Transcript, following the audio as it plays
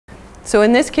So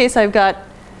in this case, I've got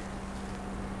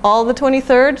all the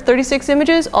 23rd, 36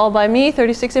 images, all by me,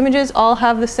 36 images, all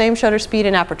have the same shutter speed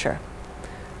and aperture.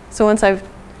 So once I've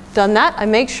done that, I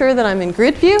make sure that I'm in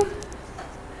grid view,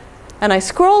 and I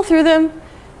scroll through them,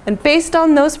 and based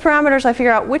on those parameters, I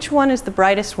figure out which one is the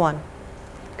brightest one.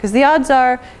 Because the odds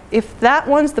are, if that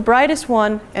one's the brightest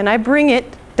one, and I bring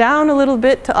it down a little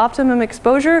bit to optimum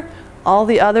exposure, all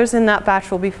the others in that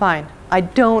batch will be fine. I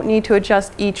don't need to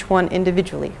adjust each one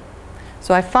individually.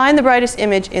 So I find the brightest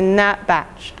image in that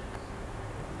batch.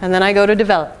 And then I go to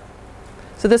develop.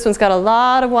 So this one's got a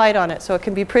lot of white on it, so it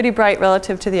can be pretty bright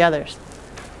relative to the others.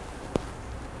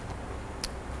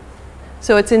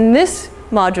 So it's in this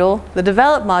module, the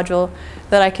develop module,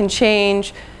 that I can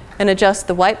change and adjust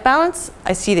the white balance.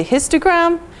 I see the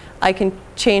histogram. I can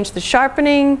change the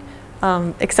sharpening,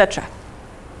 etc.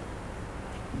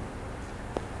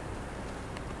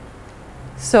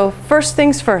 So first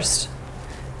things first.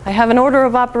 I have an order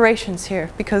of operations here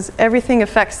because everything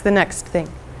affects the next thing.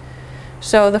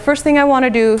 So the first thing I want to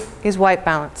do is white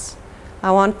balance. I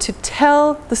want to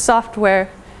tell the software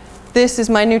this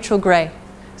is my neutral gray.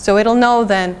 So it'll know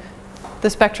then the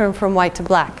spectrum from white to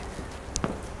black.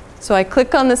 So I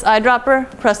click on this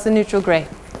eyedropper, press the neutral gray.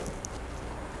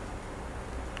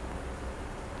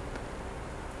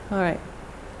 All right.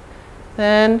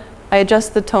 Then I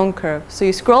adjust the tone curve. So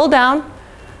you scroll down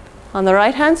on the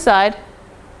right-hand side,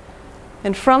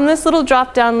 and from this little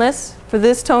drop-down list, for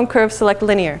this tone curve, select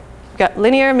linear. You've got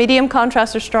linear, medium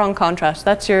contrast, or strong contrast.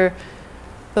 Those are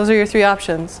your three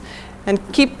options. And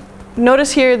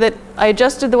notice here that I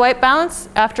adjusted the white balance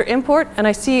after import, and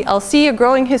I'll see a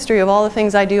growing history of all the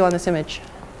things I do on this image.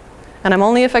 And I'm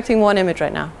only affecting one image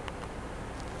right now.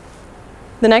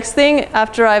 The next thing,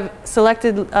 after I've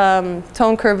selected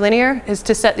tone curve linear, is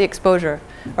to set the exposure.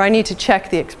 Or I need to check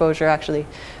the exposure, actually.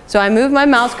 So I move my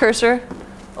mouse cursor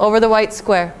over the white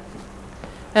square.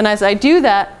 And as I do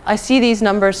that, I see these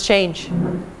numbers change.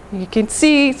 You can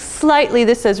see slightly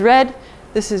this says red,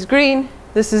 this is green,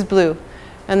 this is blue.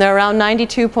 And they're around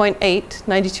 92.8,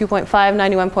 92.5,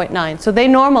 91.9. So they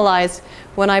normalize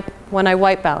when I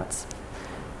white balance.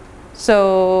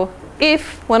 So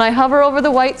when I hover over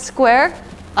the white square,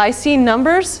 I see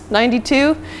numbers,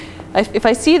 92. If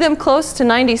I see them close to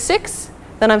 96,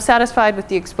 then I'm satisfied with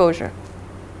the exposure.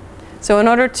 So in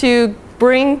order to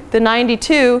bring the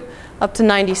 92 up to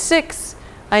 96,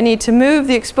 I need to move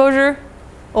the exposure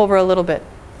over a little bit,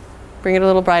 bring it a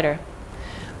little brighter.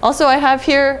 Also, I have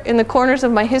here in the corners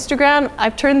of my histogram,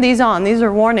 I've turned these on. These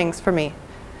are warnings for me.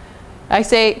 I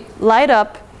say, light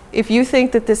up if you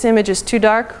think that this image is too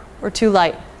dark or too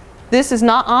light. This is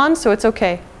not on, so it's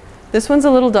okay. This one's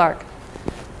a little dark.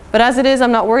 But as it is,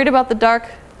 I'm not worried about the dark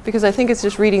because I think it's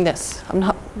just reading this. I'm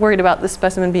not worried about this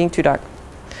specimen being too dark.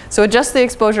 So adjust the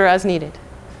exposure as needed.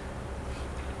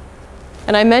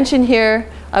 And I mentioned here,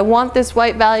 I want this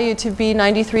white value to be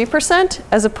 93%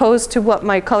 as opposed to what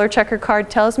my color checker card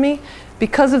tells me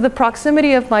because of the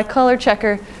proximity of my color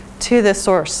checker to the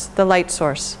source, the light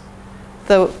source.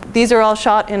 These are all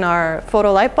shot in our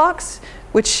photo light box,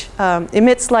 which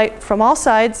emits light from all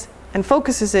sides and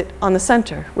focuses it on the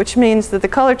center, which means that the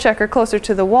color checker closer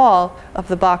to the wall of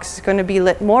the box is going to be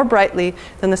lit more brightly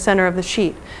than the center of the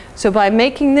sheet. So by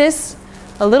making this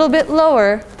a little bit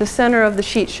lower, the center of the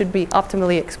sheet should be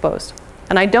optimally exposed.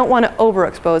 And I don't want to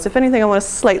overexpose. If anything, I want to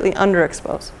slightly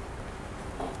underexpose.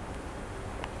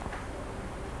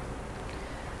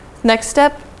 Next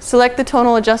step, select the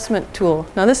tonal adjustment tool.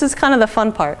 Now this is kind of the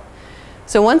fun part.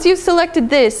 So once you've selected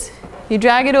this, you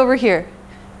drag it over here.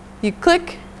 You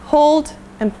click, hold,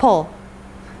 and pull.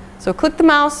 So click the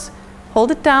mouse,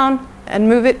 hold it down, and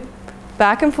move it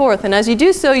back and forth. And as you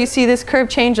do so, you see this curve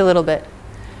change a little bit.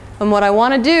 And what I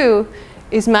want to do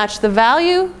is match the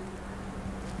value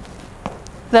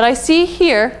that I see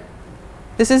here.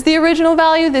 This is the original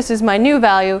value, this is my new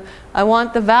value. I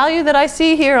want the value that I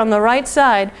see here on the right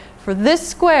side for this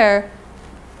square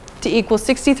to equal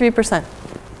 63%.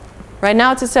 Right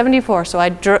now it's at 74, so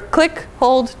I click,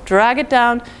 hold, drag it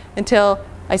down until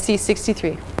I see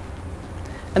 63.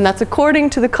 And that's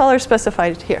according to the color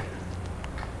specified here.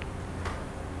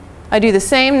 I do the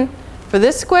same for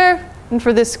this square and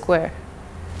for this square.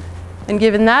 And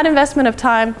given that investment of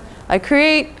time, I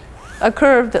create a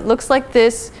curve that looks like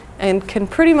this and can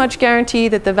pretty much guarantee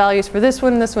that the values for this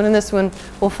one, this one, and this one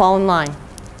will fall in line.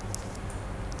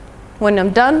 When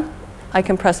I'm done, I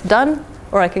can press done,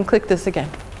 or I can click this again.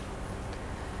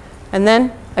 And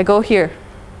then I go here.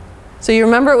 So you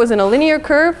remember it was in a linear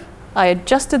curve. I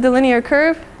adjusted the linear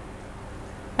curve.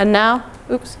 And now,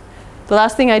 oops, the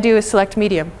last thing I do is select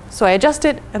medium. So I adjust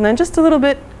it, and then just a little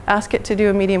bit, ask it to do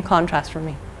a medium contrast for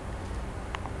me.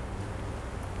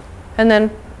 and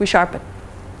then we sharpen.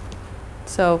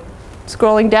 So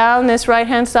scrolling down this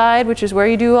right-hand side, which is where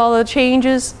you do all the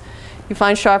changes, you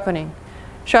find sharpening.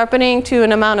 Sharpening to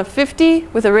an amount of 50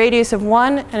 with a radius of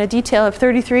 1 and a detail of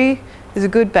 33 is a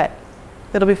good bet.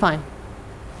 It'll be fine.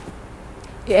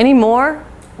 Any more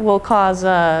will cause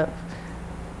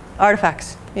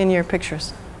artifacts in your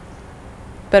pictures.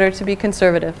 Better to be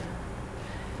conservative.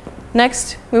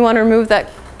 Next, we want to remove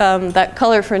that, that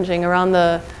color fringing around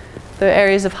the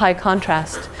areas of high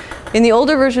contrast. In the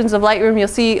older versions of Lightroom, you'll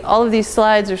see all of these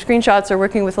slides or screenshots are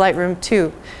working with Lightroom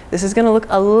 2. This is going to look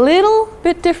a little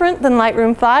bit different than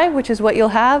Lightroom 5, which is what you'll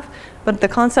have, but the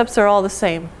concepts are all the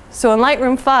same. So in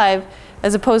Lightroom 5,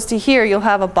 as opposed to here, you'll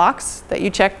have a box that you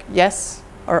check yes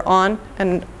or on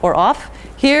and or off.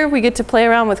 Here, we get to play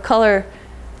around with color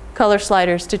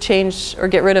sliders to change or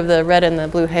get rid of the red and the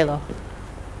blue halo.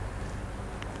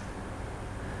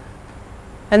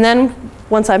 And then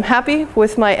once I'm happy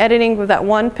with my editing with that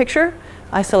one picture,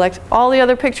 I select all the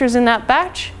other pictures in that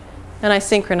batch and I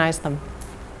synchronize them.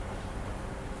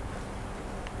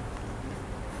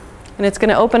 And it's going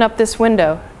to open up this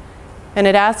window and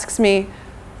it asks me,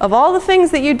 of all the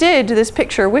things that you did to this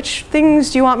picture, which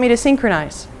things do you want me to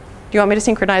synchronize? Do you want me to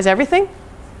synchronize everything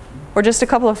or just a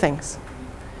couple of things?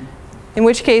 In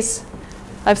which case,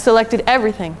 I've selected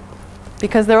everything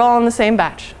because they're all in the same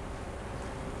batch.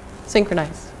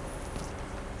 Synchronize.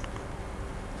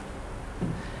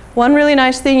 One really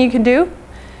nice thing you can do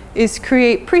is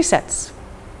create presets.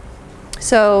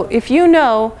 So if you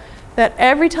know that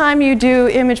every time you do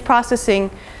image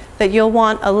processing that you'll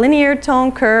want a linear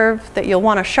tone curve, that you'll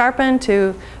want to sharpen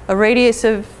to a radius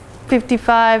of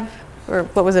 55, or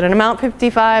what was it, an amount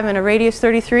 55 and a radius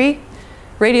 33,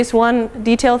 radius 1,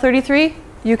 detail 33,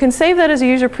 you can save that as a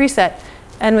user preset.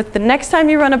 And with the next time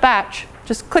you run a batch,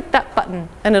 just click that button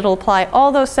and it'll apply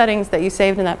all those settings that you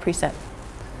saved in that preset.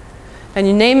 And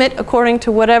you name it according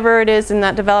to whatever it is in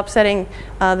that develop setting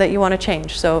that you want to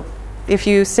change. So if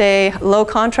you say low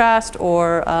contrast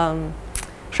or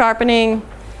sharpening,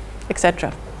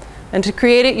 etc. And to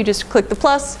create it, you just click the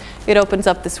plus. It opens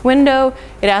up this window.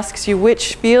 It asks you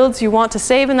which fields you want to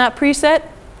save in that preset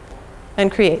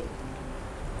and create.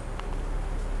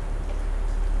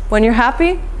 When you're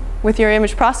happy with your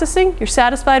image processing, you're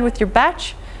satisfied with your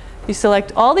batch, you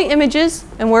select all the images,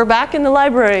 and we're back in the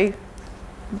library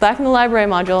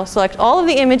module. Select all of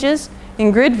the images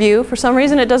in grid view. For some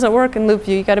reason it doesn't work in loop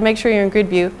view. You've got to make sure you're in grid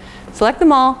view. Select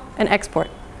them all and export.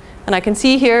 And I can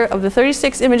see here of the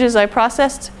 36 images I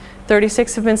processed,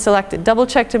 36 have been selected. Double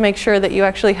check to make sure that you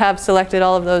actually have selected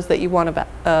all of those that you want to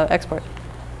export.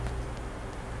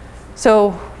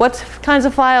 So what kinds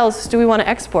of files do we want to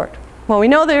export? Well, we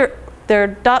know they're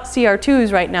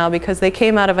 .cr2s right now because they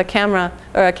came out of a camera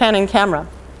or a Canon camera.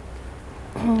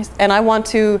 And I want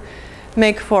to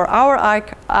make for our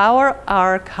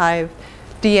archive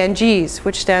DNGs,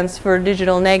 which stands for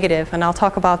digital negative, and I'll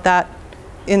talk about that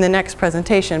in the next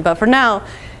presentation. But for now,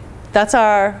 that's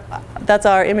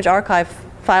our image archive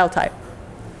file type.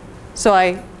 So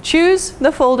I choose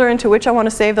the folder into which I want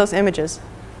to save those images.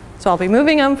 So I'll be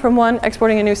moving them from one,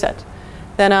 exporting a new set.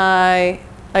 Then I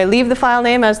leave the file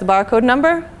name as the barcode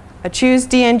number. I choose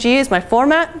DNG as my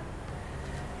format.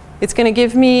 It's going to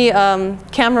give me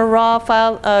camera raw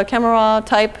file, camera raw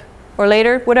type, or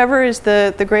later, whatever is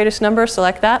the greatest number.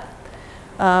 Select that.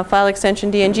 File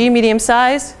extension DNG, medium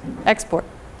size, export.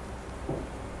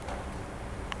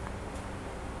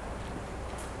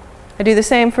 I do the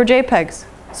same for JPEGs.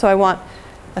 So I want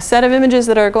a set of images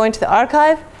that are going to the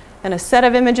archive and a set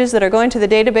of images that are going to the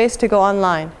database to go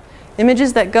online.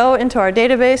 Images that go into our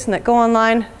database and that go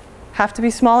online have to be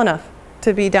small enough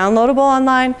to be downloadable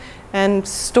online and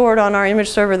stored on our image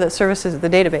server that services the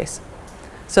database.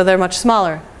 So they're much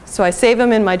smaller. So I save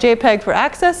them in my JPEG for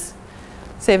access,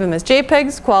 save them as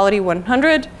JPEGs, quality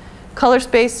 100, color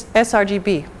space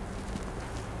sRGB.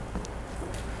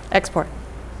 Export.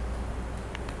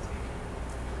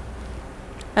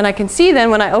 And I can see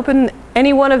then when I open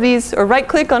any one of these, or right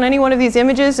click on any one of these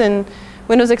images in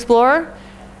Windows Explorer,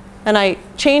 and I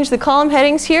change the column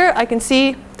headings here, I can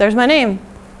see there's my name.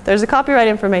 There's the copyright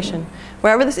information.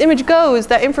 Wherever this image goes,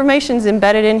 that information is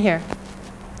embedded in here.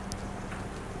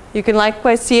 You can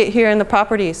likewise see it here in the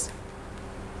properties.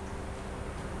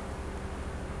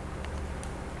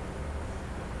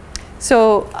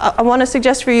 So I want to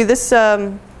suggest for you this,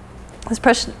 this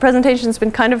presentation has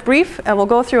been kind of brief, and we'll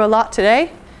go through a lot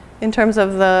today in terms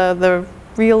of the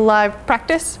real live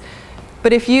practice.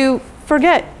 But if you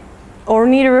forget or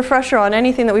need a refresher on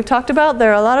anything that we've talked about,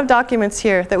 there are a lot of documents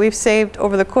here that we've saved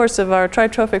over the course of our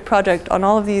Tritrophic project on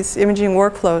all of these imaging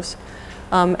workflows.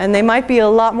 And they might be a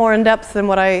lot more in depth than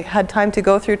what I had time to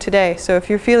go through today. So if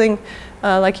you're feeling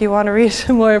like you want to read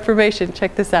some more information,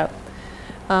 check this out.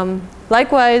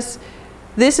 Likewise,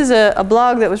 this is a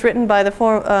blog that was written by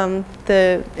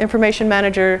the information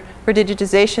manager for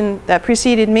digitization that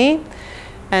preceded me.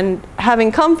 And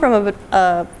having come from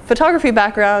a photography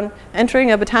background,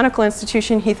 entering a botanical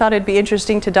institution, he thought it'd be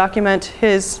interesting to document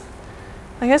his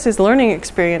learning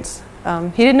experience.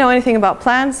 He didn't know anything about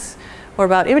plants or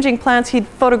about imaging plants. He'd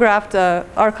photographed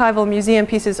archival museum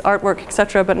pieces, artwork,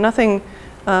 etc., but nothing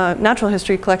natural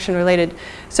history collection related.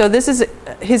 So this is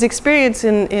his experience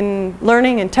in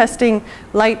learning and testing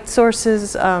light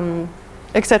sources,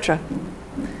 etc.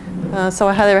 So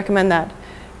I highly recommend that.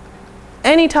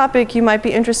 Any topic you might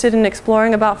be interested in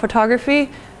exploring about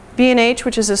photography, B&H,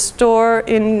 which is a store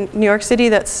in New York City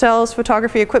that sells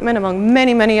photography equipment among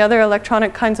many, many other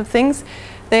electronic kinds of things,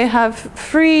 they have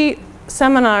free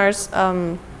seminars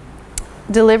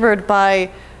delivered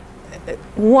by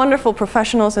wonderful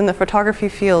professionals in the photography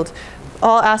field,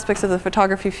 all aspects of the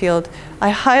photography field.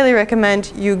 I highly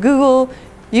recommend you Google,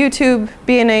 YouTube,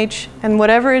 B&H, and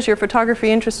whatever is your photography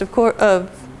interest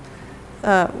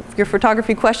your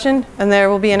photography question, and there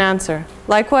will be an answer.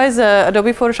 Likewise,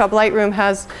 Adobe Photoshop Lightroom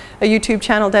has a YouTube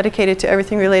channel dedicated to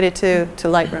everything related to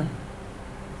Lightroom.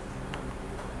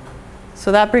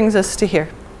 So that brings us to here.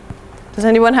 Does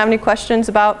anyone have any questions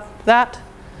about that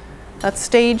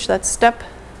stage, that step?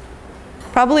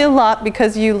 Probably a lot,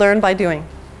 because you learn by doing.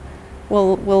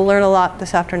 We'll learn a lot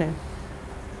this afternoon.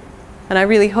 And I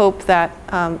really hope that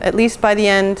at least by the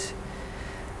end,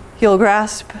 you'll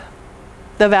grasp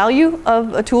the value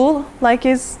of a tool like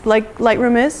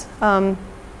Lightroom is,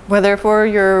 whether for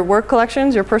your work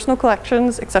collections, your personal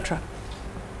collections, etc.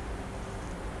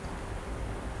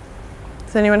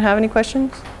 Does anyone have any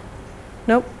questions?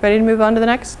 Nope. Ready to move on to the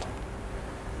next?